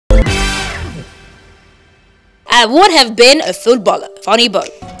I would have been a footballer. Funny bone.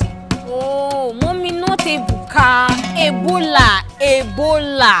 Oh, mommy, not Ebuka.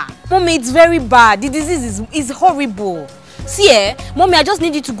 Ebola. Mommy, it's very bad. The disease is horrible. See, mommy, I just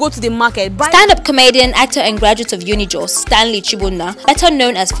need you to go to the market. Stand-up comedian, actor and graduate of Unijos, Stanley Chibuna, better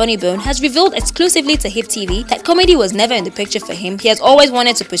known as Funny Bone, has revealed exclusively to HipTv that comedy was never in the picture for him. He has always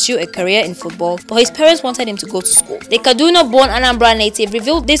wanted to pursue a career in football, but his parents wanted him to go to school. The Kaduna-born Anambra native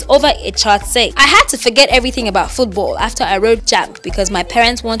revealed this over a chat saying, "I had to forget everything about football after I wrote JAMB because my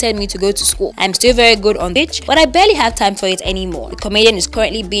parents wanted me to go to school. I'm still very good on pitch, but I barely have time for it anymore." The comedian is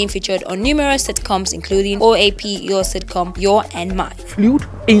currently being featured on numerous sitcoms including OAP, Your Sitcom, Your and Mine. Fluid,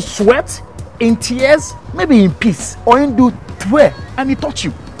 in sweat, in tears, maybe in peace, or in do swear, and he touch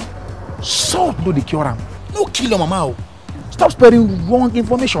you. Salt no the cure am. No kill your mama. Stop spreading wrong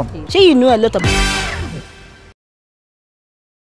information. Sure, you know a lot about